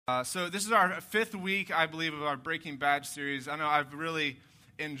So this is our fifth week, I believe, of our Breaking Bad series. I know I've really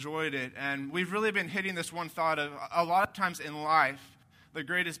enjoyed it, and we've really been hitting this one thought of a lot of times in life, the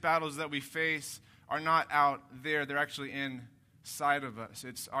greatest battles that we face are not out there, they're actually inside of us.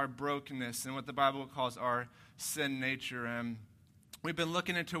 It's our brokenness and what the Bible calls our sin nature, and we've been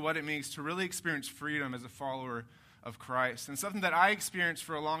looking into what it means to really experience freedom as a follower of Christ. And something that I experienced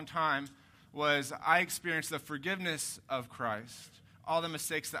for a long time was I experienced the forgiveness of Christ. All the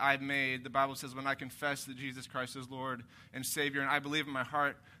mistakes that I've made, the Bible says when I confess that Jesus Christ is Lord and Savior, and I believe in my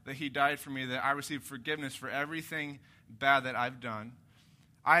heart that He died for me, that I received forgiveness for everything bad that I've done.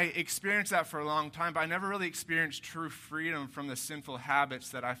 I experienced that for a long time, but I never really experienced true freedom from the sinful habits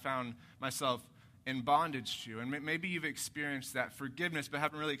that I found myself in bondage to. And maybe you've experienced that forgiveness, but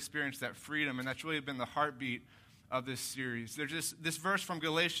haven't really experienced that freedom, and that's really been the heartbeat of this series. There's this verse from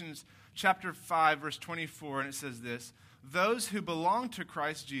Galatians chapter 5, verse 24, and it says this: "Those who belong to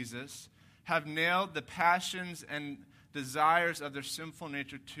Christ Jesus have nailed the passions and desires of their sinful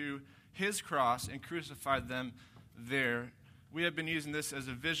nature to His cross and crucified them there." We have been using this as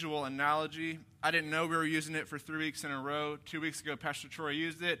a visual analogy. I didn't know we were using it for 3 weeks in a row. 2 weeks ago, Pastor Troy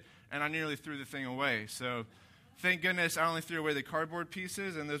used it, and I nearly threw the thing away. So thank goodness I only threw away the cardboard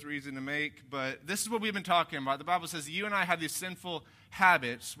pieces, and those were easy to make. But this is what we've been talking about. The Bible says you and I have these sinful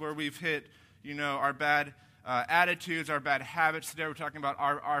habits where we've hit, our bad attitudes, our bad habits. Today we're talking about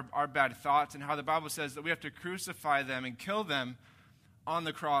our bad thoughts and how the Bible says that we have to crucify them and kill them on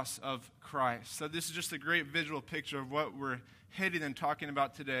the cross of Christ. So this is just a great visual picture of what we're hitting and talking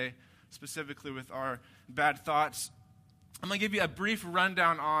about today, specifically with our bad thoughts. I'm going to give you a brief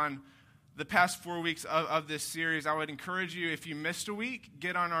rundown on the past 4 weeks of this series. I would encourage you, if you missed a week,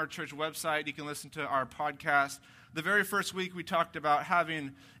 get on our church website. You can listen to our podcast. The very first week, we talked about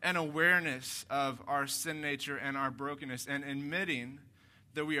having an awareness of our sin nature and our brokenness and admitting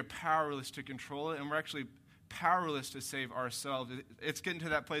that we are powerless to control it, and we're actually powerless to save ourselves. It's getting to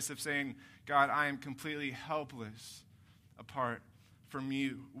that place of saying, God, I am completely helpless apart from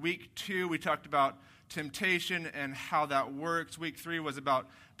you. Week 2, we talked about temptation and how that works. Week 3 was about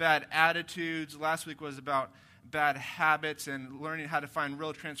bad attitudes. Last week was about bad habits and learning how to find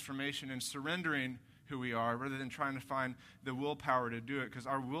real transformation and surrendering who we are rather than trying to find the willpower to do it, because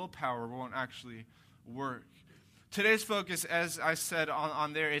our willpower won't actually work. Today's focus, as I said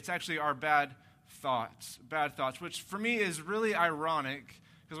on there, it's actually our bad thoughts, which for me is really ironic,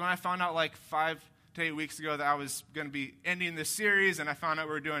 because when I found out like 5 to 8 weeks ago that I was going to be ending this series and I found out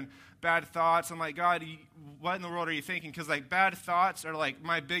we were doing bad thoughts, I'm like, God, what in the world are you thinking? Because like bad thoughts are like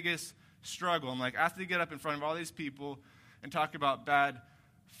my biggest struggle. I'm like, I have to get up in front of all these people and talk about bad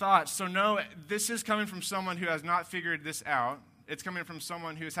thoughts. So no, this is coming from someone who has not figured this out. It's coming from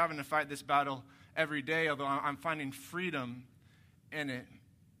someone who is having to fight this battle every day, although I'm finding freedom in it.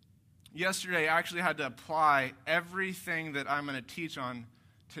 Yesterday, I actually had to apply everything that I'm going to teach on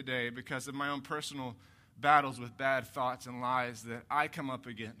today because of my own personal battles with bad thoughts and lies that I come up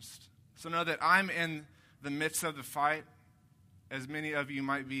against. So know that I'm in the midst of the fight, as many of you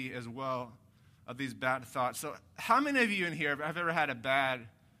might be as well, of these bad thoughts. So how many of you in here have ever had a bad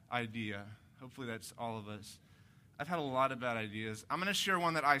idea? Hopefully that's all of us. I've had a lot of bad ideas. I'm going to share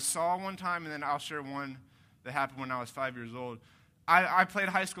one that I saw one time, and then I'll share one that happened when I was 5 years old. I played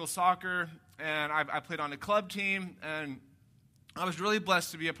high school soccer, and I played on a club team, and I was really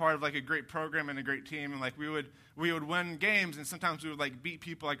blessed to be a part of like a great program and a great team, and like we would win games, and sometimes we would like beat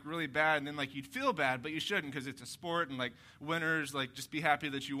people like really bad, and then like you'd feel bad, but you shouldn't because it's a sport, and like winners like just be happy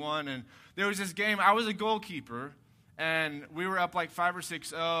that you won. And there was this game, I was a goalkeeper, and we were up like 5 or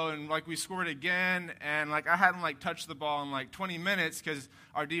 6-0, and like we scored again, and like I hadn't like touched the ball in like 20 minutes because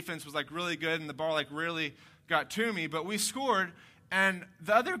our defense was like really good, and the ball like really got to me, but we scored. And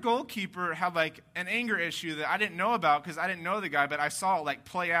the other goalkeeper had like an anger issue that I didn't know about because I didn't know the guy, but I saw it like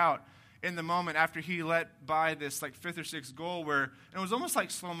play out in the moment after he let by this like 5th or 6th goal and it was almost like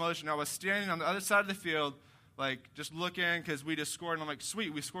slow motion. I was standing on the other side of the field, like just looking because we just scored, and I'm like,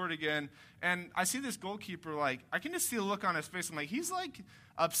 sweet, we scored again. And I see this goalkeeper, like I can just see the look on his face. I'm like, he's like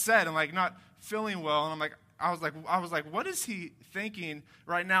upset and like not feeling well. And I was like, what is he thinking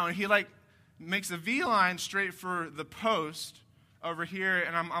right now? And he like makes a V line straight for the post over here,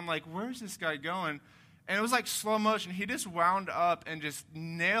 and I'm like, where's this guy going? And it was like slow motion. He just wound up and just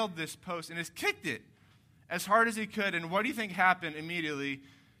nailed this post and just kicked it as hard as he could. And what do you think happened immediately?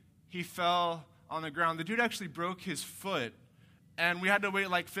 He fell on the ground. The dude actually broke his foot, and we had to wait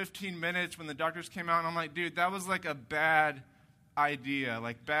like 15 minutes when the doctors came out, and I'm like, dude, that was like a bad idea,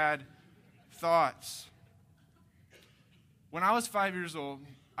 like bad thoughts. When I was 5 years old,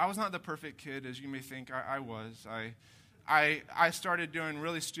 I was not the perfect kid as you may think I was. I started doing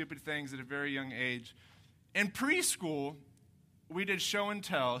really stupid things at a very young age. In preschool, we did show and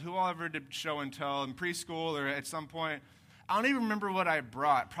tell. Who all ever did show and tell in preschool or at some point? I don't even remember what I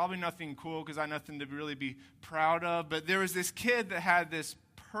brought. Probably nothing cool because I had nothing to really be proud of. But there was this kid that had this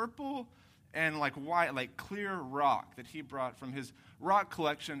purple and like white, like clear rock that he brought from his rock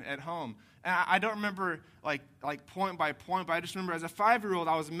collection at home. And I don't remember like point by point, but I just remember as a 5-year-old,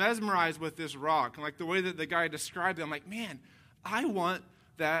 I was mesmerized with this rock. And like the way that the guy described it, I'm like, man, I want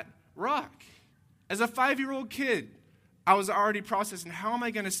that rock. As a 5-year-old kid, I was already processing, how am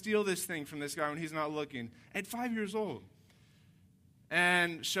I going to steal this thing from this guy when he's not looking? At 5 years old.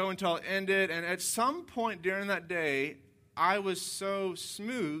 And show and tell ended, and at some point during that day, I was so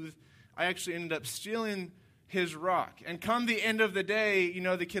smooth, I actually ended up stealing his rock. And come the end of the day,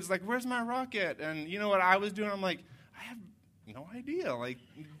 the kid's like, where's my rock at? And you know what I was doing? I'm like, I have no idea. Like,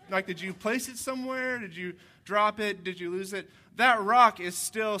 did you place it somewhere? Did you drop it? Did you lose it? That rock is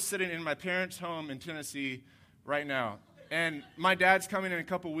still sitting in my parents' home in Tennessee right now. And my dad's coming in a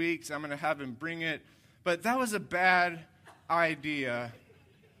couple weeks. I'm going to have him bring it. But that was a bad idea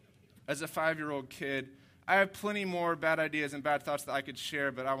as a 5-year-old kid. I have plenty more bad ideas and bad thoughts that I could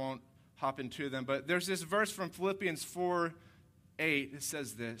share, but I won't hop into them. But there's this verse from Philippians 4:8. It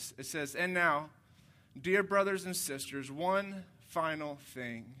says this. It says, and now, dear brothers and sisters, one final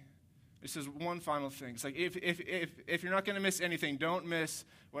thing. It says one final thing. It's like if you're not going to miss anything, don't miss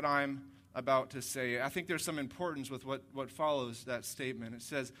what I'm about to say. I think there's some importance with what follows that statement. It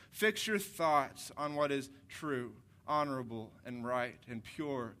says, fix your thoughts on what is true, honorable, and right, and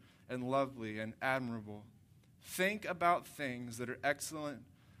pure, and lovely, and admirable. Think about things that are excellent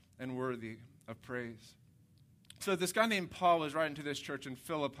and worthy of praise. So this guy named Paul was writing to this church in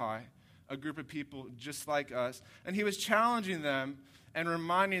Philippi, a group of people just like us, and he was challenging them and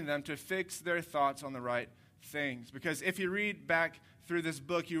reminding them to fix their thoughts on the right things. Because if you read back through this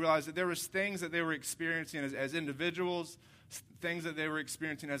book, you realize that there was things that they were experiencing as individuals, things that they were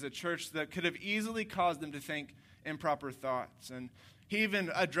experiencing as a church that could have easily caused them to think improper thoughts. And he even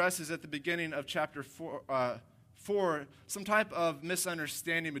addresses at the beginning of chapter 4 some type of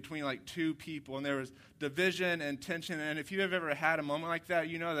misunderstanding between like two people, and there was division and tension. And if you've ever had a moment like that,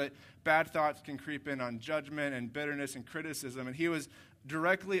 you know that bad thoughts can creep in on judgment and bitterness and criticism. And he was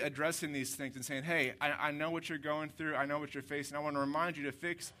directly addressing these things and saying, hey, I know what you're going through. I know what you're facing. I want to remind you to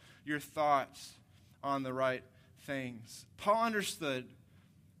fix your thoughts on the right things. Paul understood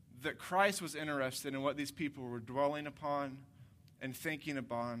that Christ was interested in what these people were dwelling upon and thinking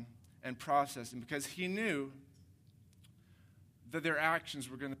upon and processing, because he knew that their actions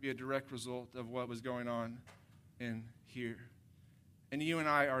were going to be a direct result of what was going on in here. And you and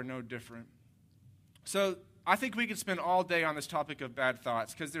I are no different. So I think we could spend all day on this topic of bad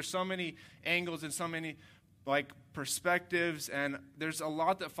thoughts, because there's so many angles and so many perspectives, and there's a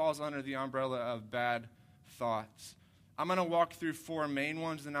lot that falls under the umbrella of bad thoughts. I'm going to walk through 4 main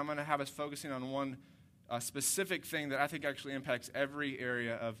ones, and I'm going to have us focusing on one specific thing that I think actually impacts every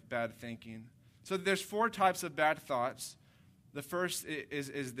area of bad thinking. So there's 4 types of bad thoughts. The first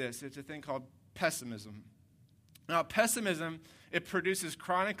is this. It's a thing called pessimism. Now, pessimism, it produces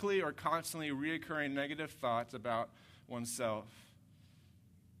chronically or constantly reoccurring negative thoughts about oneself.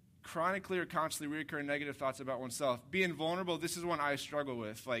 Chronically or constantly reoccurring negative thoughts about oneself. Being vulnerable, this is one I struggle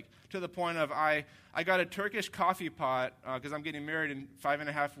with. To the point of I got a Turkish coffee pot because I'm getting married in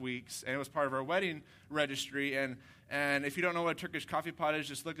 5.5 weeks, and it was part of our wedding registry. And if you don't know what a Turkish coffee pot is,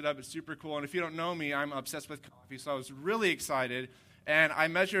 just look it up. It's super cool. And if you don't know me, I'm obsessed with coffee, so I was really excited. And I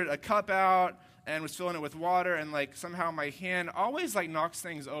measured a cup out and was filling it with water, and somehow my hand always knocks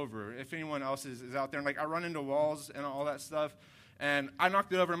things over. If anyone else is out there, and I run into walls and all that stuff, and I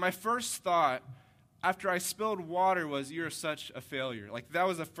knocked it over. And my first thought after I spilled water was, "You're such a failure." That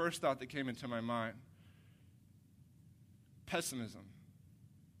was the first thought that came into my mind. Pessimism.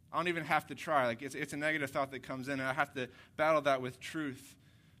 I don't even have to try. It's a negative thought that comes in, and I have to battle that with truth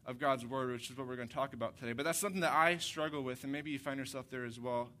of God's word, which is what we're going to talk about today. But that's something that I struggle with, and maybe you find yourself there as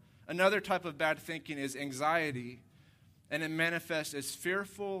well. Another type of bad thinking is anxiety, and it manifests as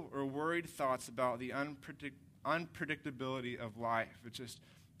fearful or worried thoughts about the unpredictability of life. It's just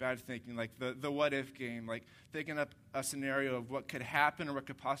bad thinking, the what-if game, thinking up a scenario of what could happen or what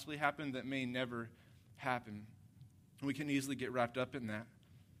could possibly happen that may never happen. We can easily get wrapped up in that.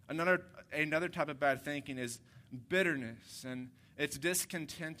 Another type of bad thinking is bitterness, and it's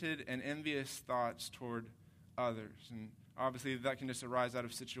discontented and envious thoughts toward others. And obviously that can just arise out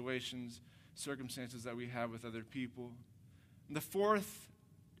of situations, circumstances that we have with other people. And the fourth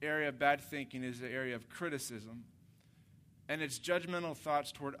area of bad thinking is the area of criticism. And it's judgmental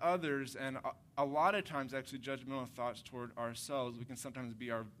thoughts toward others, and a lot of times actually judgmental thoughts toward ourselves. We can sometimes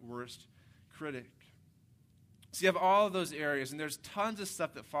be our worst critic. So you have all of those areas, and there's tons of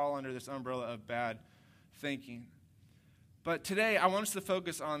stuff that fall under this umbrella of bad thinking. But today, I want us to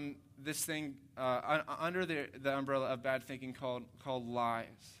focus on this thing under the umbrella of bad thinking called lies.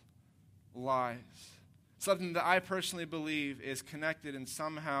 Lies. Something that I personally believe is connected in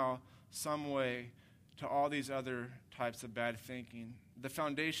somehow, some way, to all these other types of bad thinking. The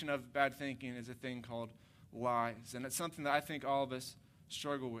foundation of bad thinking is a thing called lies, and it's something that I think all of us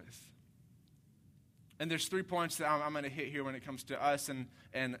struggle with. And there's 3 points that I'm going to hit here when it comes to us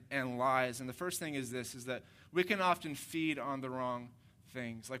and lies. And the first thing is this, is that we can often feed on the wrong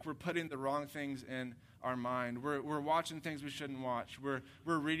things. Like we're putting the wrong things in our mind. We're watching things we shouldn't watch. We're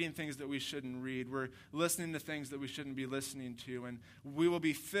reading things that we shouldn't read. We're listening to things that we shouldn't be listening to. And we will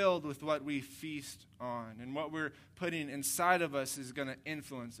be filled with what we feast on. And what we're putting inside of us is going to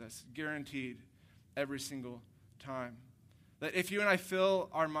influence us, guaranteed, every single time. That if you and I fill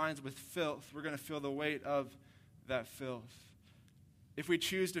our minds with filth, we're going to feel the weight of that filth. If we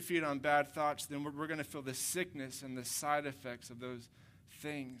choose to feed on bad thoughts, then we're going to feel the sickness and the side effects of those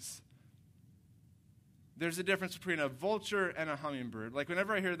things. There's a difference between a vulture and a hummingbird. Like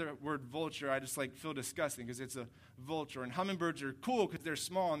whenever I hear the word vulture, I just feel disgusting because it's a vulture. And hummingbirds are cool because they're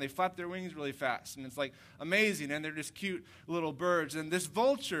small and they flap their wings really fast. And it's amazing, and they're just cute little birds. And this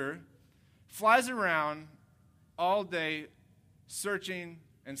vulture flies around all day searching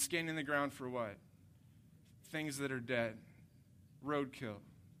and scanning the ground for what? Things that are dead. Roadkill.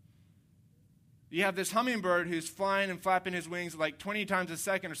 You have this hummingbird who's flying and flapping his wings 20 times a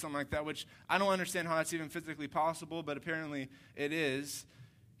second or something like that, which I don't understand how that's even physically possible, but apparently it is.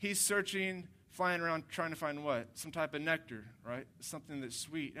 He's searching, flying around, trying to find what? Some type of nectar, right? Something that's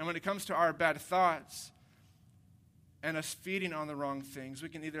sweet. And when it comes to our bad thoughts and us feeding on the wrong things, we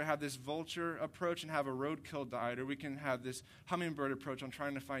can either have this vulture approach and have a roadkill diet, or we can have this hummingbird approach on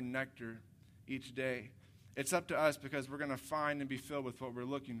trying to find nectar each day. It's up to us because we're going to find and be filled with what we're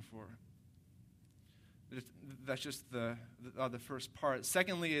looking for. That's just the first part.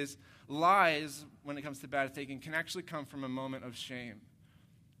 Secondly is lies, when it comes to bad thinking, can actually come from a moment of shame.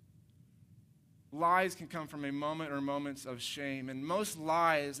 Lies can come from a moment or moments of shame. And most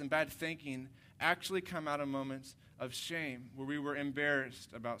lies and bad thinking actually come out of moments of shame, where we were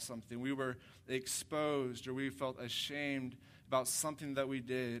embarrassed about something, we were exposed, or we felt ashamed about something that we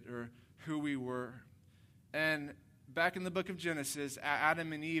did or who we were. And back in the book of Genesis,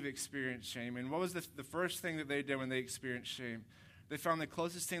 Adam and Eve experienced shame. And what was the first thing that they did when they experienced shame? They found the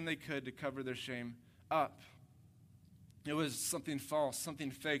closest thing they could to cover their shame up. It was something false,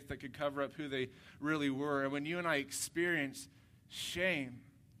 something fake that could cover up who they really were. And when you and I experience shame,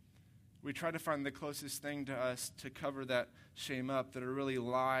 we try to find the closest thing to us to cover that shame up that are really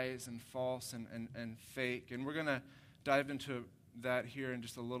lies and false and fake. And we're going to dive into that here in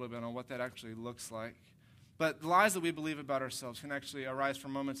just a little bit on what that actually looks like. But the lies that we believe about ourselves can actually arise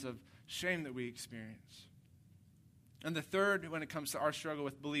from moments of shame that we experience. And the third, when it comes to our struggle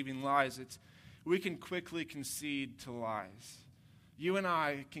with believing lies, it's we can quickly concede to lies. You and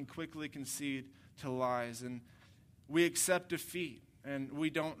I can quickly concede to lies, and we accept defeat, and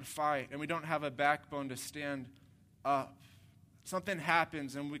we don't fight, and we don't have a backbone to stand up. Something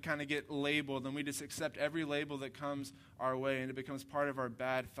happens, and we kind of get labeled, and we just accept every label that comes our way, and it becomes part of our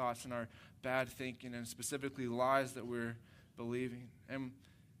bad thoughts and our bad thinking, and specifically lies that we're believing. And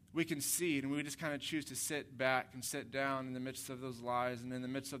we concede, and we just kind of choose to sit back and sit down in the midst of those lies and in the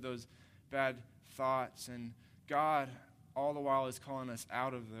midst of those bad thoughts. And God, all the while, is calling us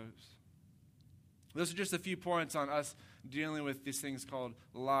out of those. Those are just a few points on us dealing with these things called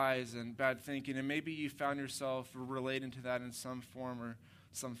lies and bad thinking. And maybe you found yourself relating to that in some form or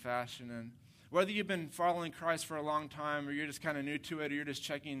some fashion. And whether you've been following Christ for a long time, or you're just kind of new to it, or you're just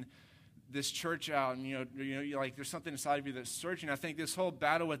checking this church out, and you like there's something inside of you that's searching. I think this whole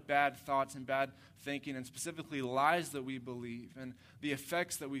battle with bad thoughts and bad thinking, and specifically lies that we believe and the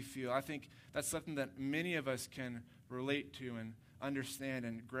effects that we feel, I think that's something that many of us can relate to and understand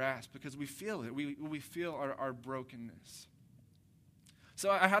and grasp, because we feel it. We feel our brokenness. So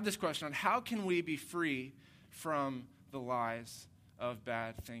I have this question on how can we be free from the lies of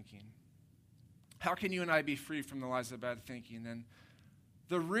bad thinking? How can you and I be free from the lies of bad thinking? And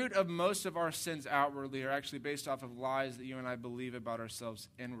the root of most of our sins outwardly are actually based off of lies that you and I believe about ourselves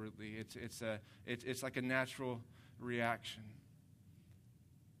inwardly. It's like a natural reaction.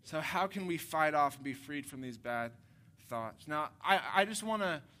 So how can we fight off and be freed from these bad thoughts? Now, I just want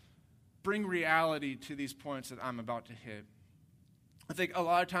to bring reality to these points that I'm about to hit. I think a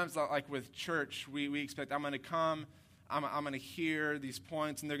lot of times, like with church, we expect I'm going to come, I'm going to hear these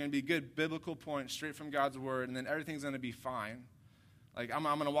points, and they're going to be good biblical points straight from God's word, and then everything's going to be fine. Like, I'm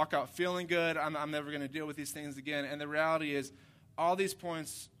going to walk out feeling good. I'm never going to deal with these things again. And the reality is, all these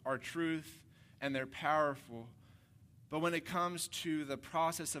points are truth, and they're powerful. But when it comes to the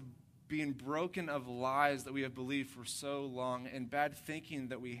process of being broken of lies that we have believed for so long and bad thinking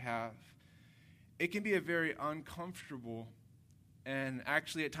that we have, it can be a very uncomfortable and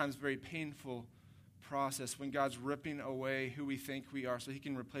actually at times very painful process when God's ripping away who we think we are so he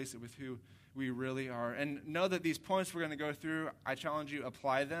can replace it with who we really are. And know that these points we're going to go through, I challenge you,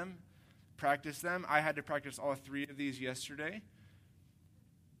 apply them, practice them. I had to practice all 3 of these yesterday.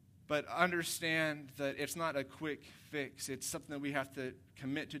 But understand that it's not a quick fix. It's something that we have to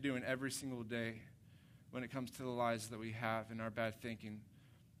commit to doing every single day when it comes to the lies that we have and our bad thinking.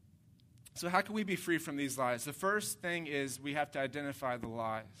 So how can we be free from these lies? The first thing is we have to identify the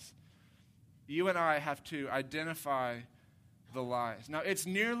lies. You and I have to identify the lies. Now, it's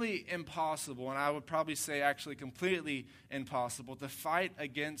nearly impossible, and I would probably say actually completely impossible, to fight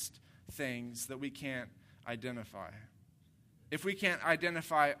against things that we can't identify. If we can't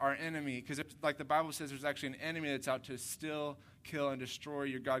identify our enemy, because like the Bible says, there's actually an enemy that's out to steal, kill, and destroy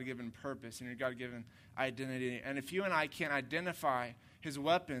your God-given purpose and your God-given identity. And if you and I can't identify his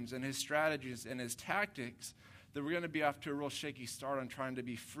weapons and his strategies and his tactics, then we're going to be off to a real shaky start on trying to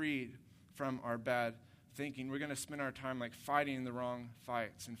be freed from our bad thinking. We're going to spend our time like fighting the wrong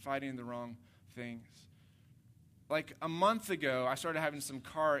fights and fighting the wrong things. Like a month ago, I started having some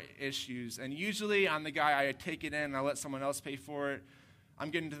car issues, and usually I'm the guy, I take it in and I let someone else pay for it.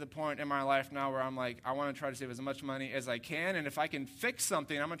 I'm getting to the point in my life now where I'm like, I want to try to save as much money as I can, and if I can fix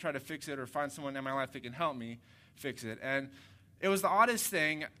something, I'm going to try to fix it or find someone in my life that can help me fix it. And it was the oddest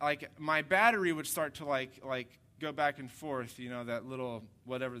thing, like my battery would start to like go back and forth, you know, that little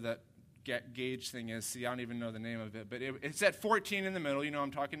whatever that gauge thing is. See, I don't even know the name of it, but it's at 14 in the middle, you know what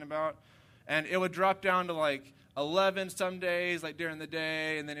I'm talking about? And it would drop down to like 11 some days, like during the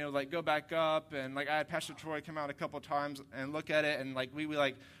day, and then it would like go back up. And like I had Pastor Troy come out a couple times and look at it, and like we would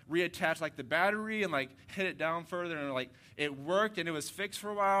like reattach like the battery and like hit it down further, and like it worked and it was fixed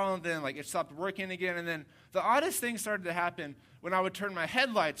for a while, and then like it stopped working again. And then the oddest thing started to happen when I would turn my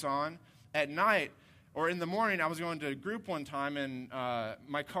headlights on at night. Or in the morning, I was going to a group one time, and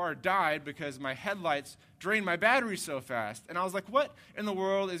my car died because my headlights drained my battery so fast. And I was like, what in the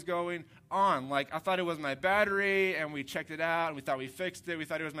world is going on? Like, I thought it was my battery, and we checked it out, and we thought we fixed it. We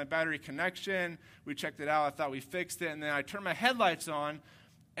thought it was my battery connection. We checked it out. I thought we fixed it. And then I turned my headlights on,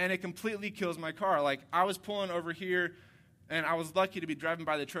 and it completely kills my car. Like, I was pulling over here, and I was lucky to be driving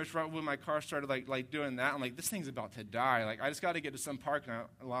by the church right when my car started like doing that. I'm like, this thing's about to die. Like, I just got to get to some parking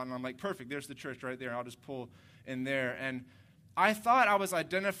lot. And I'm like, perfect, there's the church right there. I'll just pull in there. And I thought I was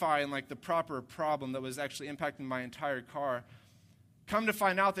identifying like the proper problem that was actually impacting my entire car. Come to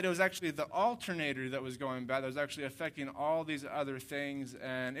find out that it was actually the alternator that was going bad. That was actually affecting all these other things.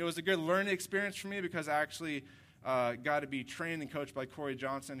 And it was a good learning experience for me because I actually got to be trained and coached by Corey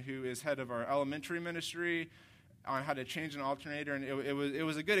Johnson, who is head of our elementary ministry, on how to change an alternator, and it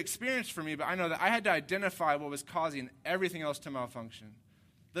was a good experience for me, but I know that I had to identify what was causing everything else to malfunction.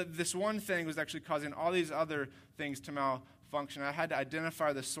 This one thing was actually causing all these other things to malfunction. I had to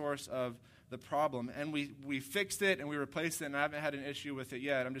identify the source of the problem, and we fixed it, and we replaced it, and I haven't had an issue with it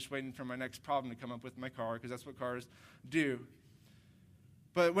yet. I'm just waiting for my next problem to come up with my car, because that's what cars do.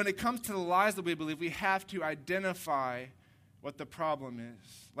 But when it comes to the lies that we believe, we have to identify what the problem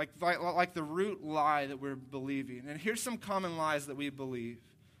is, like the root lie that we're believing. And here's some common lies that we believe.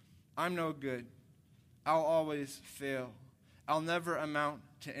 I'm no good. I'll always fail. I'll never amount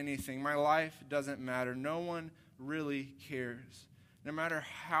to anything. My life doesn't matter. No one really cares. No matter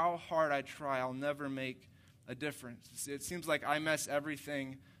how hard I try, I'll never make a difference. It seems like I mess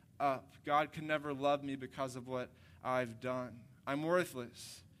everything up. God could never love me because of what I've done. I'm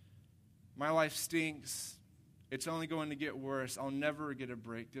worthless. My life stinks. It's only going to get worse. I'll never get a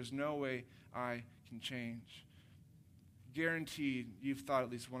break. There's no way I can change. Guaranteed you've thought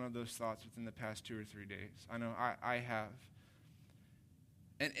at least one of those thoughts within the past 2 or 3 days. I know I have.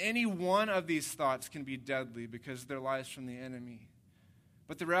 And any one of these thoughts can be deadly because they're lies from the enemy.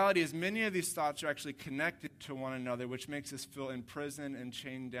 But the reality is many of these thoughts are actually connected to one another, which makes us feel in prison and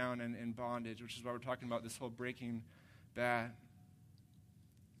chained down and in bondage, which is why we're talking about this whole breaking bad.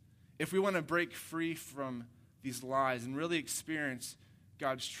 If we want to break free from these lies and really experience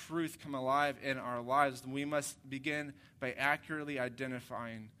God's truth come alive in our lives, then we must begin by accurately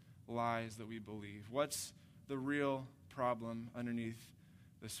identifying lies that we believe. What's the real problem underneath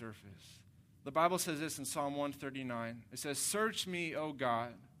the surface? The Bible says this in Psalm 139. It says, "Search me, O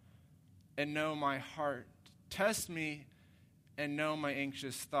God, and know my heart. Test me and know my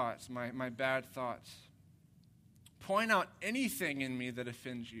anxious thoughts, my bad thoughts. Point out anything in me that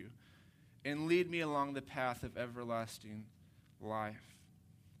offends you, and lead me along the path of everlasting life.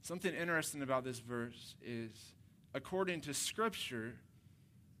 Something interesting about this verse is, according to Scripture,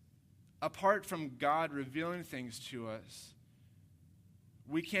 apart from God revealing things to us,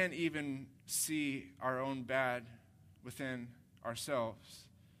 we can't even see our own bad within ourselves.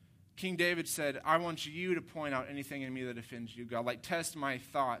 King David said, I want you to point out anything in me that offends you, God. Like, test my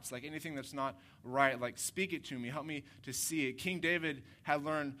thoughts. Like, anything that's not right. Like, speak it to me. Help me to see it. King David had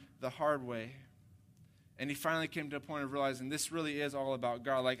learned the hard way. And he finally came to a point of realizing this really is all about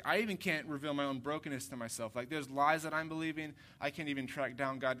God. Like, I even can't reveal my own brokenness to myself. Like, there's lies that I'm believing I can't even track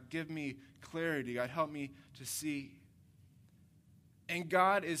down. God, give me clarity. God, help me to see. And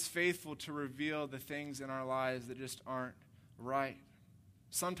God is faithful to reveal the things in our lives that just aren't right.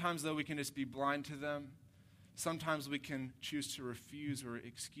 Sometimes, though, we can just be blind to them. Sometimes we can choose to refuse or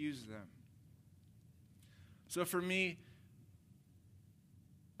excuse them. So for me,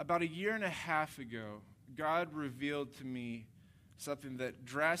 about 1.5 years ago, God revealed to me something that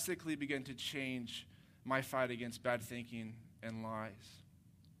drastically began to change my fight against bad thinking and lies.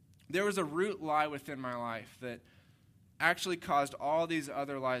 There was a root lie within my life that actually caused all these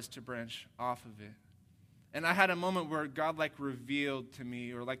other lies to branch off of it. And I had a moment where God revealed to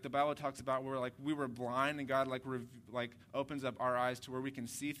me, or like the Bible talks about where we were blind and God opens up our eyes to where we can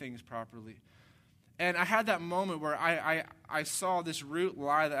see things properly. And I had that moment where I saw this root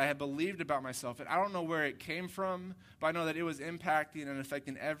lie that I had believed about myself. And I don't know where it came from, but I know that it was impacting and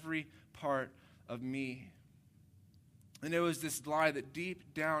affecting every part of me. And it was this lie that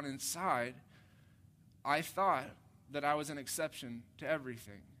deep down inside, I thought that I was an exception to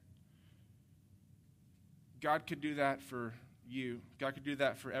everything. God could do that for you. God could do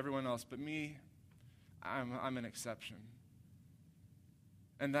that for everyone else. But me, I'm an exception.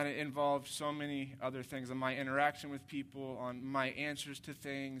 And that it involved so many other things on my interaction with people, on my answers to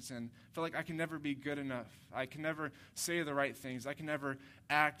things, and I feel like I can never be good enough. I can never say the right things. I can never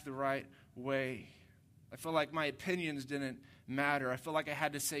act the right way. I feel like my opinions didn't matter. I feel like I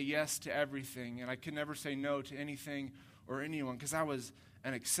had to say yes to everything, and I could never say no to anything or anyone because I was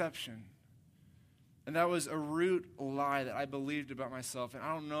an exception. And that was a root lie that I believed about myself, and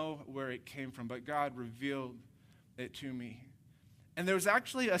I don't know where it came from, but God revealed it to me. And there was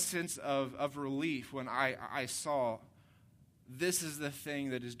actually a sense of relief when I saw this is the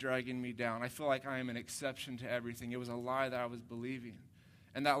thing that is dragging me down. I feel like I am an exception to everything. It was a lie that I was believing.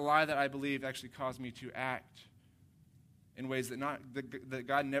 And that lie that I believed actually caused me to act in ways that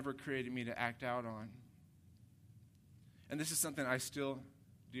God never created me to act out on. And this is something I still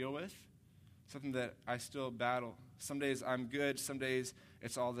deal with, something that I still battle. Some days I'm good, some days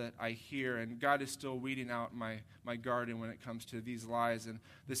it's all that I hear, and God is still weeding out my garden when it comes to these lies and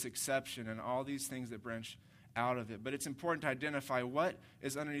this exception and all these things that branch out of it. But it's important to identify what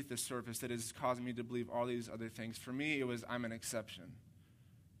is underneath the surface that is causing me to believe all these other things. For me, it was I'm an exception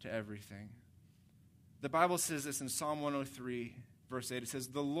to everything. The Bible says this in Psalm 103, verse 8. It says,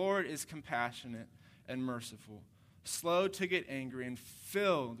 "The Lord is compassionate and merciful, slow to get angry, and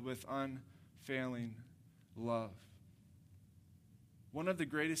filled with unfailing love." One of the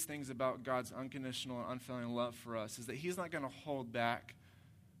greatest things about God's unconditional and unfailing love for us is that He's not going to hold back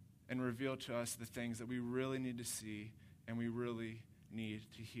and reveal to us the things that we really need to see and we really need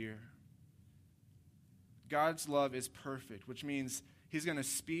to hear. God's love is perfect, which means He's going to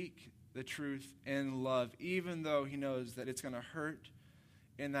speak the truth in love, even though He knows that it's going to hurt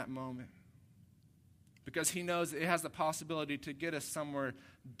in that moment. Because He knows it has the possibility to get us somewhere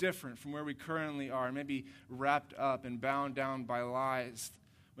different from where we currently are, maybe wrapped up and bound down by lies.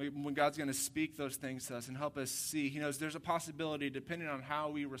 When God's going to speak those things to us and help us see, He knows there's a possibility, depending on how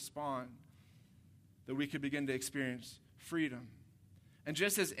we respond, that we could begin to experience freedom. And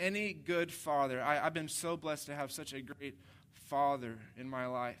just as any good father, I've been so blessed to have such a great father in my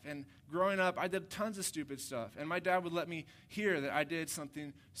life. And growing up, I did tons of stupid stuff. And my dad would let me hear that I did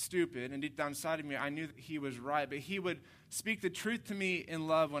something stupid. And deep down inside of me, I knew that he was right. But he would speak the truth to me in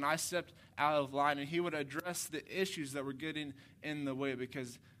love when I stepped out of line. And he would address the issues that were getting in the way,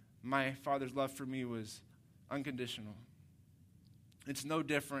 because my father's love for me was unconditional. It's no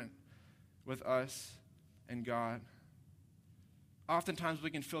different with us and God. Oftentimes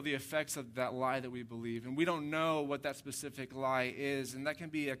we can feel the effects of that lie that we believe, and we don't know what that specific lie is, and that can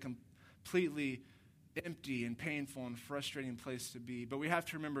be a completely empty and painful and frustrating place to be. But we have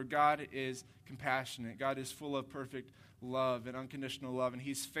to remember God is compassionate. God is full of perfect love and unconditional love, and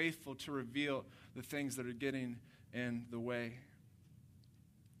He's faithful to reveal the things that are getting in the way.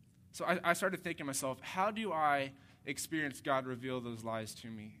 So I started thinking to myself, how do I experience God reveal those lies to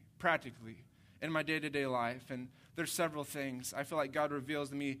me practically in my day-to-day life? And there's several things. I feel like God reveals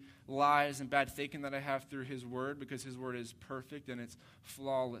to me lies and bad thinking that I have through his word, because his word is perfect and it's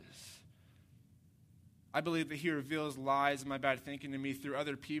flawless. I believe that he reveals lies and my bad thinking to me through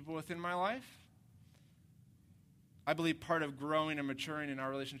other people within my life. I believe part of growing and maturing in our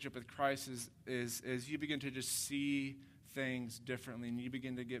relationship with Christ is you begin to just see things differently, and you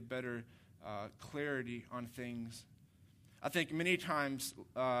begin to get better clarity on things. I think many times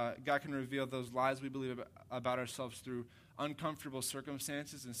God can reveal those lies we believe about ourselves through uncomfortable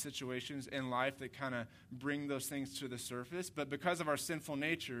circumstances and situations in life that kind of bring those things to the surface. But because of our sinful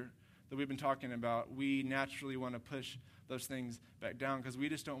nature that we've been talking about, we naturally want to push those things back down because we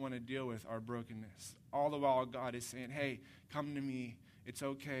just don't want to deal with our brokenness. All the while, God is saying, hey, come to me. It's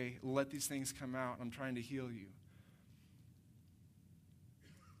okay. Let these things come out. I'm trying to heal you.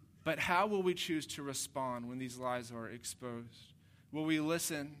 But how will we choose to respond when these lies are exposed? Will we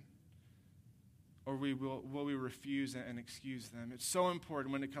listen, or will we refuse and excuse them? It's so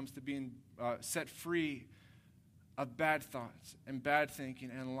important when it comes to being set free of bad thoughts and bad thinking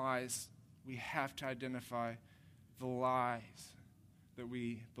and lies. We have to identify the lies that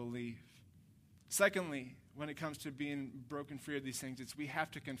we believe. Secondly, when it comes to being broken free of these things, we have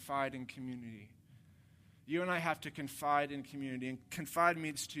to confide in community. You and I have to confide in community, and confide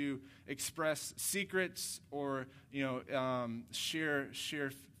means to express secrets or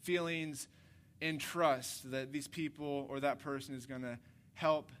share feelings in trust that these people or that person is going to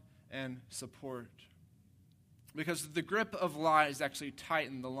help and support. Because the grip of lies actually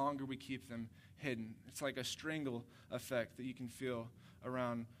tighten the longer we keep them hidden. It's like a strangle effect that you can feel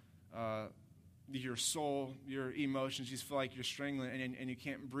around your soul, your emotions. You just feel like you're strangling and you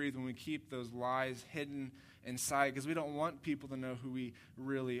can't breathe when we keep those lies hidden inside, because we don't want people to know who we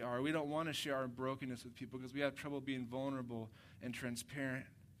really are. We don't want to share our brokenness with people because we have trouble being vulnerable and transparent.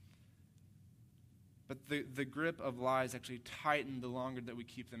 But the grip of lies actually tighten the longer that we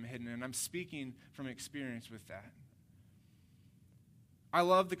keep them hidden, and I'm speaking from experience with that. I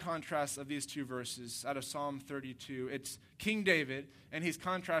love the contrast of these two verses out of Psalm 32. It's King David, and he's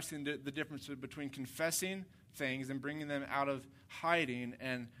contrasting the difference between confessing things and bringing them out of hiding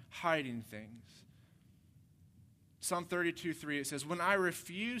and hiding things. Psalm 32:3, it says, "When I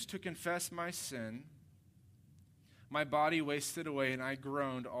refused to confess my sin, my body wasted away, and I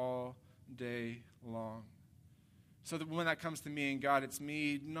groaned all day long." So that when that comes to me and God, it's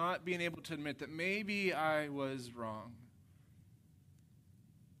me not being able to admit that maybe I was wrong.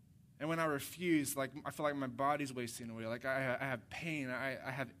 And when I refuse, I feel like my body's wasting away. Like I have pain,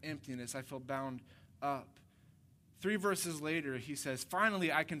 I have emptiness, I feel bound up. 3 verses later, he says,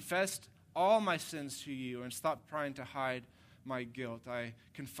 "Finally, I confessed all my sins to you and stopped trying to hide my guilt. I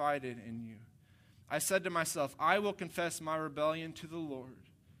confided in you. I said to myself, I will confess my rebellion to the Lord,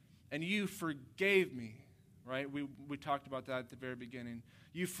 and you forgave me." Right? We talked about that at the very beginning.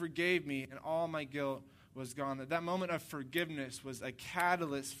 You forgave me, and all my guilt was gone. That moment of forgiveness was a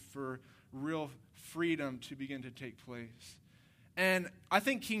catalyst for real freedom to begin to take place. And I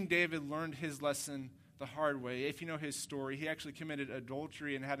think King David learned his lesson the hard way. If you know his story, he actually committed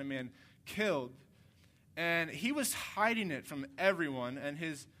adultery and had a man killed. And he was hiding it from everyone, and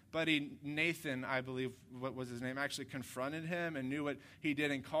his buddy Nathan, I believe what was his name, actually confronted him and knew what he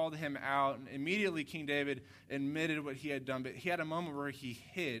did and called him out. And immediately King David admitted what he had done, but he had a moment where he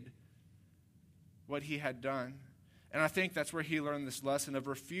hid what he had done. And I think that's where he learned this lesson of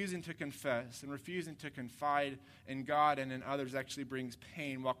refusing to confess and refusing to confide in God and in others actually brings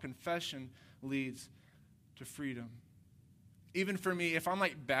pain, while confession leads to freedom. Even for me, if I'm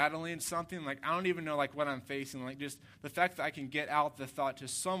battling something, I don't even know what I'm facing, just the fact that I can get out the thought to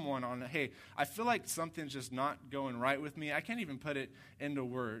someone on, hey, I feel like something's just not going right with me. I can't even put it into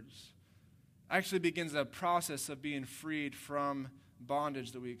words. Actually begins a process of being freed from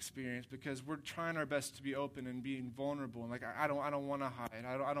bondage that we experience, because we're trying our best to be open and being vulnerable. And I don't want to hide.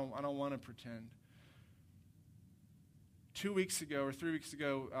 I don't want to pretend. 2 weeks ago or 3 weeks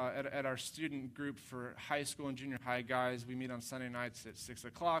ago, at our student group for high school and junior high guys, we meet on Sunday nights at 6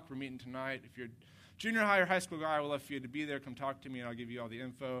 o'clock. We're meeting tonight. If you're a junior high or high school guy, I would love for you to be there. Come talk to me, and I'll give you all the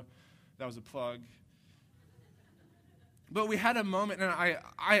info. That was a plug. But we had a moment, and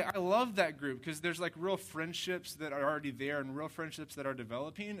I love that group, because there's real friendships that are already there and real friendships that are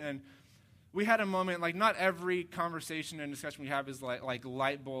developing. And we had a moment, not every conversation and discussion we have is like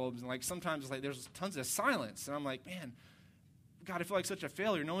light bulbs, and sometimes there's tons of silence. And I'm like, man, God, I feel like such a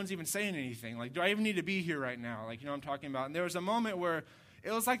failure. No one's even saying anything. Do I even need to be here right now? You know what I'm talking about? And there was a moment where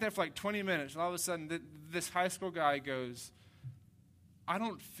it was like that for 20 minutes. And all of a sudden, this high school guy goes, I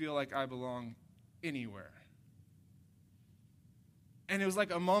don't feel like I belong anywhere. And it was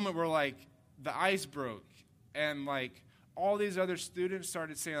like a moment where like the ice broke, and like all these other students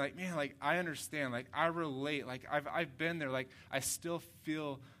started saying like, man, like I understand, like I relate, like I've been there, like I still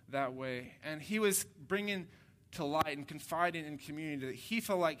feel that way. And he was bringing to light and confiding in community that he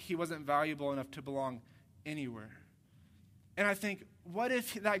felt like he wasn't valuable enough to belong anywhere. And I think, what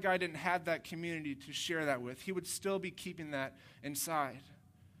if that guy didn't have that community to share that with? He would still be keeping that inside.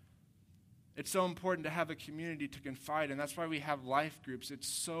 It's so important to have a community to confide in. That's why we have life groups. It's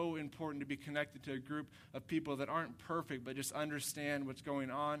so important to be connected to a group of people that aren't perfect, but just understand what's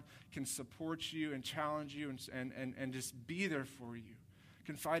going on, can support you and challenge you and just be there for you.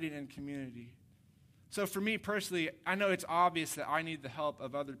 Confiding in community. So for me personally, I know it's obvious that I need the help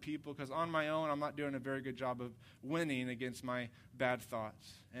of other people, because on my own, I'm not doing a very good job of winning against my bad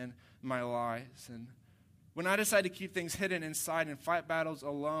thoughts and my lies. And when I decide to keep things hidden inside and fight battles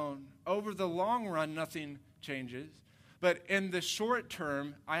alone, over the long run, nothing changes. But in the short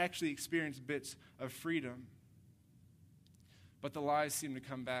term, I actually experience bits of freedom. But the lies seem to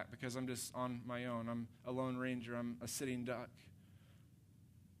come back because I'm just on my own. I'm a lone ranger. I'm a sitting duck.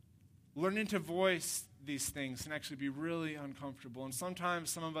 Learning to voice these things can actually be really uncomfortable. And sometimes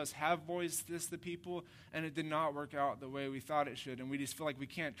some of us have voiced this to people, and it did not work out the way we thought it should. And we just feel like we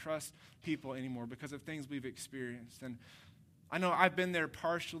can't trust people anymore because of things we've experienced. And I know I've been there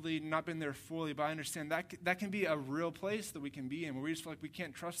partially, not been there fully, but I understand that can be a real place that we can be in, where we just feel like we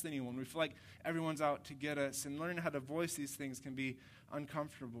can't trust anyone. We feel like everyone's out to get us. And learning how to voice these things can be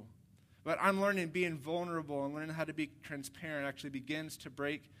uncomfortable. But I'm learning being vulnerable and learning how to be transparent actually begins to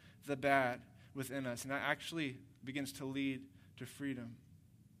break the bad within us, and that actually begins to lead to freedom.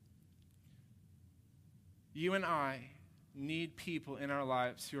 You and I need people in our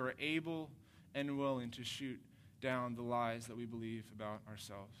lives who are able and willing to shoot down the lies that we believe about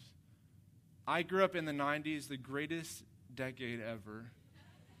ourselves. I grew up in the 90s, the greatest decade ever.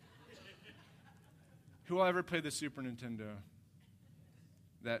 Who will ever play the Super Nintendo?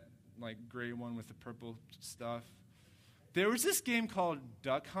 That like gray one with the purple stuff. There was this game called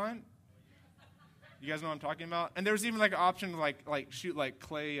Duck Hunt. You guys know what I'm talking about? And there was even like an option to like shoot like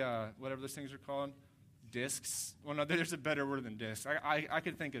clay, whatever those things are called, discs. Well, no, there's a better word than discs. I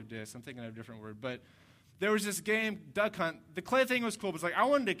could think of discs. I'm thinking of a different word. But there was this game, Duck Hunt. The clay thing was cool. But it's like I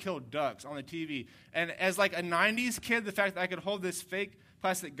wanted to kill ducks on the TV. And as like a 90s kid, the fact that I could hold this fake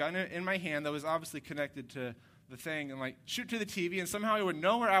plastic gun in my hand that was obviously connected to the thing and like shoot to the TV, and somehow I would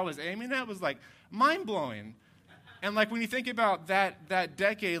know where I was aiming at was like mind-blowing. And like when you think about that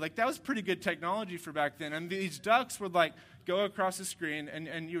decade, like that was pretty good technology for back then. And these ducks would like go across the screen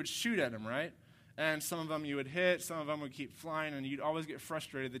and you would shoot at them, right? And some of them you would hit, some of them would keep flying, and you'd always get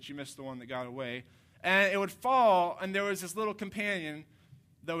frustrated that you missed the one that got away. And it would fall, and there was this little companion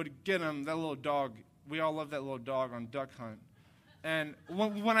that would get him, that little dog. We all love that little dog on Duck Hunt. And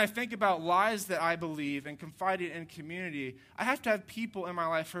when I think about lies that I believe and confiding in community, I have to have people in my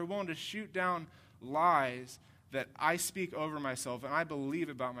life who are willing to shoot down lies that I speak over myself and I believe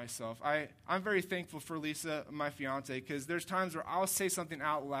about myself. I'm very thankful for Lisa, my fiance, because there's times where I'll say something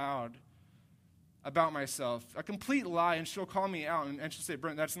out loud about myself, a complete lie, and she'll call me out, and she'll say,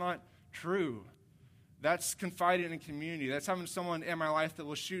 Brent, that's not true. That's confiding in community. That's having someone in my life that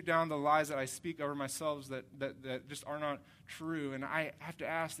will shoot down the lies that I speak over myself that just are not true. And I have to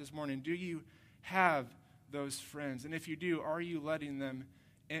ask this morning, do you have those friends? And if you do, are you letting them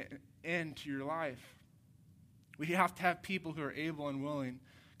into your life? We have to have people who are able and willing.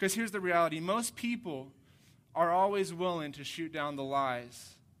 Because here's the reality. Most people are always willing to shoot down the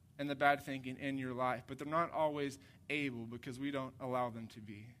lies and the bad thinking in your life, but they're not always able because we don't allow them to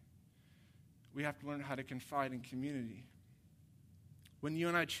be. We have to learn how to confide in community. When you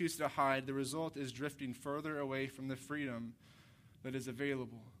and I choose to hide, the result is drifting further away from the freedom that is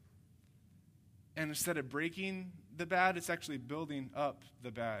available. And instead of breaking the bad, it's actually building up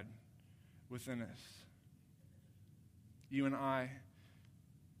the bad within us. You and I,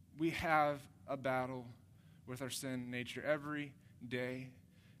 we have a battle with our sin nature every day.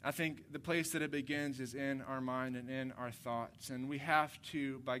 I think the place that it begins is in our mind and in our thoughts. And we have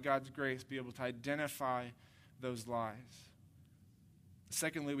to, by God's grace, be able to identify those lies.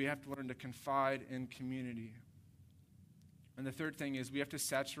 Secondly, we have to learn to confide in community. And the third thing is we have to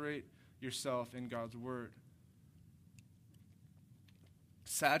saturate yourself in God's word.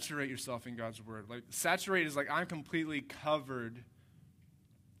 Saturate yourself in God's word. Like saturate is like I'm completely covered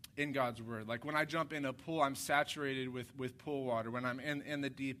in God's word. Like when I jump in a pool, I'm saturated with pool water. When I'm in the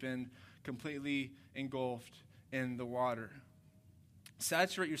deep end, completely engulfed in the water.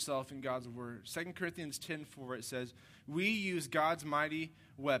 Saturate yourself in God's word. 2 Corinthians 10:4, it says, we use God's mighty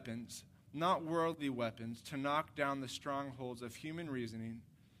weapons, not worldly weapons, to knock down the strongholds of human reasoning.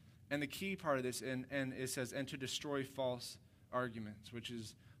 And the key part of this, and it says, and to destroy false arguments, which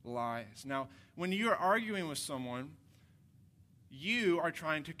is lies. Now, when you are arguing with someone, you are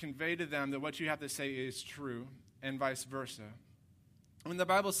trying to convey to them that what you have to say is true, and vice versa. When the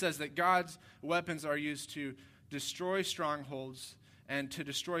Bible says that God's weapons are used to destroy strongholds and to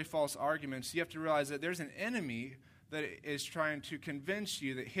destroy false arguments, you have to realize that there's an enemy that is trying to convince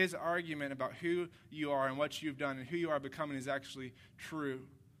you that his argument about who you are and what you've done and who you are becoming is actually true,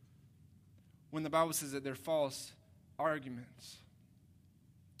 when the Bible says that they're false arguments.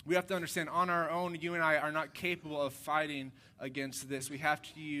 We have to understand on our own, you and I are not capable of fighting against this. We have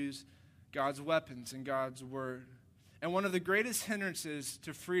to use God's weapons and God's word. And one of the greatest hindrances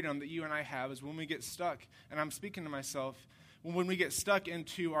to freedom that you and I have is when we get stuck, and I'm speaking to myself, when we get stuck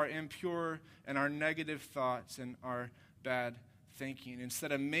into our impure and our negative thoughts and our bad thinking,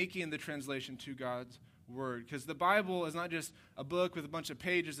 instead of making the translation to God's word. Because the Bible is not just a book with a bunch of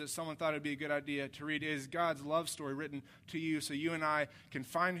pages that someone thought it would be a good idea to read. It is God's love story written to you so you and I can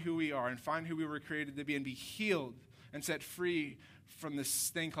find who we are and find who we were created to be and be healed and set free from this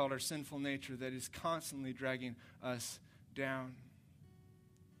thing called our sinful nature that is constantly dragging us down.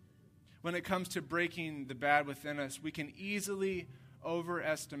 When it comes to breaking the bad within us, we can easily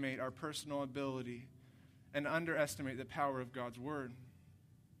overestimate our personal ability and underestimate the power of God's word.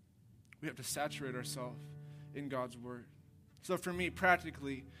 We have to saturate ourselves in God's word. So for me,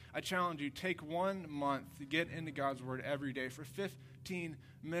 practically, I challenge you, take 1 month to get into God's word every day for 15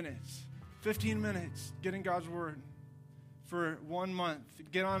 minutes. 15 minutes, get in God's word. For 1 month,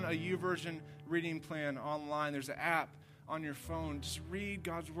 get on a YouVersion reading plan online. There's an app on your phone. Just read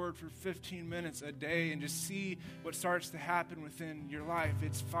God's word for 15 minutes a day and just see what starts to happen within your life.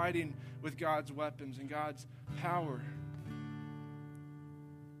 It's fighting with God's weapons and God's power.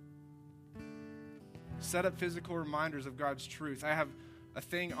 Set up physical reminders of God's truth. I have a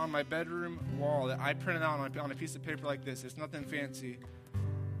thing on my bedroom wall that I printed out on a piece of paper like this. It's nothing fancy.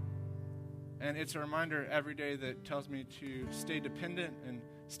 And it's a reminder every day that tells me to stay dependent and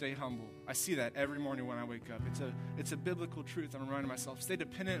stay humble. I see that every morning when I wake up. It's a biblical truth. I'm reminding myself, stay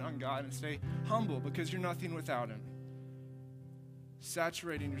dependent on God and stay humble because you're nothing without him.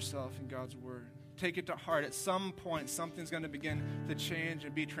 Saturating yourself in God's word. Take it to heart. At some point, something's going to begin to change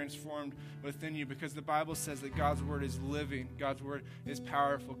and be transformed within you because the Bible says that God's word is living. God's word is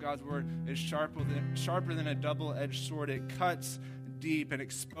powerful. God's word is sharper than a double-edged sword. It cuts deep and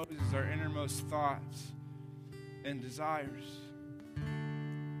exposes our innermost thoughts and desires.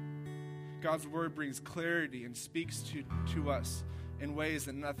 God's word brings clarity and speaks to us in ways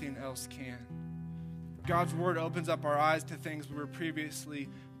that nothing else can. God's word opens up our eyes to things we were previously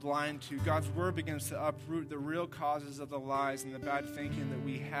blind to. God's word begins to uproot the real causes of the lies and the bad thinking that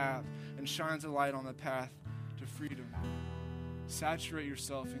we have and shines a light on the path to freedom. Saturate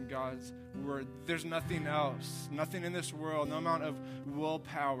yourself in God's word. There's nothing else, nothing in this world, no amount of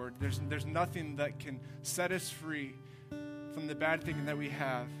willpower. There's nothing that can set us free from the bad thinking that we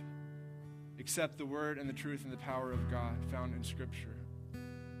have except the word and the truth and the power of God found in Scripture.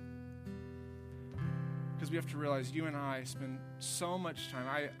 Because we have to realize you and I spend so much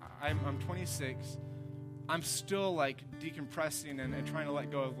time. I'm 26. I'm still decompressing and trying to let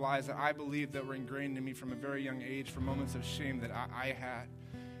go of lies that I believe that were ingrained in me from a very young age, from moments of shame that I had.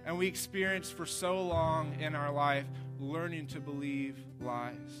 And we experienced for so long in our life learning to believe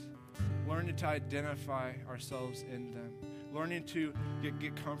lies, learning to identify ourselves in them, learning to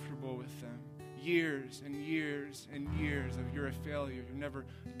get comfortable with them. Years and years and years of you're a failure, you're never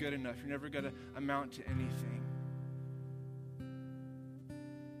good enough, you're never going to amount to anything.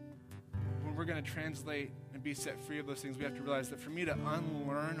 When we're going to translate and be set free of those things, we have to realize that for me to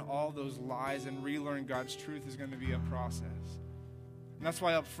unlearn all those lies and relearn God's truth is going to be a process. And that's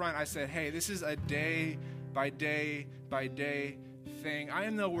why up front I said, hey, this is a day by day by day thing. I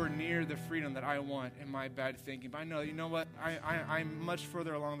am nowhere near the freedom that I want in my bad thinking. But I know, you know what? I'm much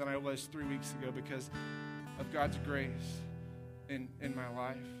further along than I was 3 weeks ago because of God's grace in my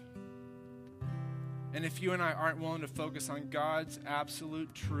life. And if you and I aren't willing to focus on God's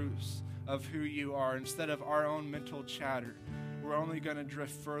absolute truths of who you are instead of our own mental chatter, we're only going to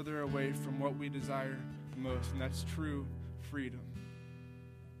drift further away from what we desire most, and that's true freedom.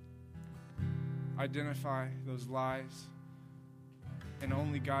 Identify those lies. And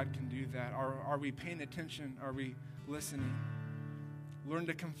only God can do that. Are we paying attention? Are we listening? Learn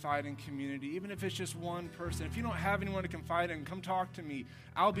to confide in community, even if it's just one person. If you don't have anyone to confide in, come talk to me.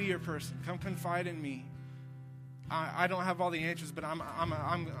 I'll be your person. Come confide in me. I don't have all the answers, but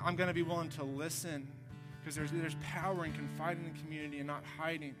I'm going to be willing to listen, because there's power in confiding in community and not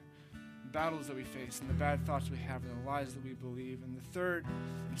hiding the battles that we face and the bad thoughts we have and the lies that we believe. And the third,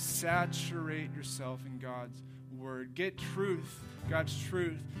 saturate yourself in God's word. Get truth, God's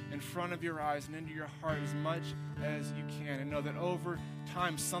truth, in front of your eyes and into your heart as much as you can, and know that over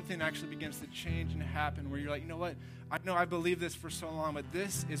time something actually begins to change and happen where you're like, you know what, I know I believe this for so long, but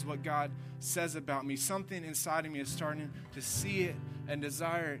this is what God says about me. Something inside of me is starting to see it and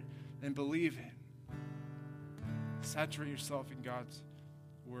desire it and believe it. Saturate yourself in God's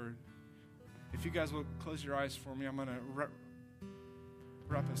word. If you guys will close your eyes for me, I'm going to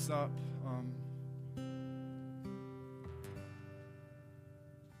wrap us up.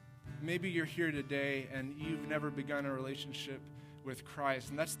 Maybe you're here today and you've never begun a relationship with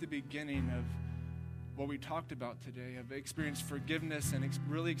Christ, and that's the beginning of what we talked about today, of experiencing forgiveness and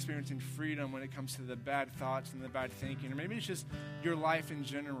really experiencing freedom when it comes to the bad thoughts and the bad thinking. Or maybe it's just your life in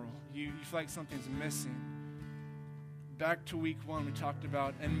general. You feel like something's missing. Back to week 1, we talked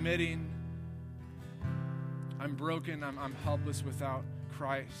about admitting I'm broken, I'm helpless without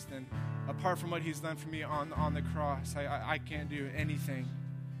Christ. And apart from what he's done for me on the cross, I can't do anything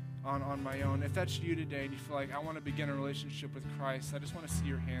on my own. If that's you today and you feel like I want to begin a relationship with Christ, I just want to see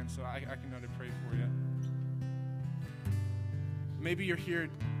your hand so I can know to pray for you. Maybe you're here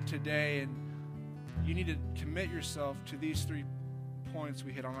today and you need to commit yourself to these 3 points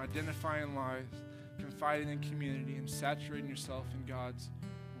we hit on: identifying lies, confiding in community, and saturating yourself in God's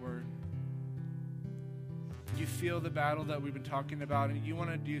word. You feel the battle that we've been talking about and you want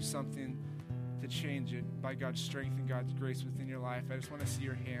to do something to change it by God's strength and God's grace within your life. I just want to see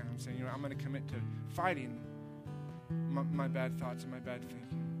your hand. I'm saying, I'm going to commit to fighting my bad thoughts and my bad thinking.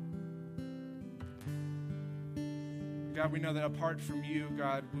 God, we know that apart from you,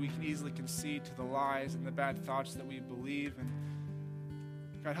 God, we can easily concede to the lies and the bad thoughts that we believe. And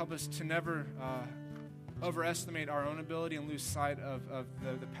God, help us to never overestimate our own ability and lose sight of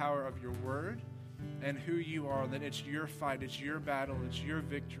the power of your word and who you are, that it's your fight, it's your battle, it's your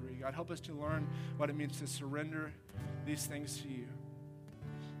victory. God, help us to learn what it means to surrender these things to you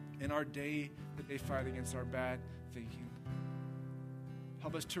in our day-to-day fight against our bad thinking.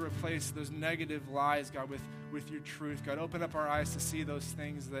 Help us to replace those negative lies, God, with your truth. God, open up our eyes to see those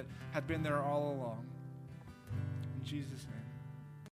things that have been there all along. In Jesus' name.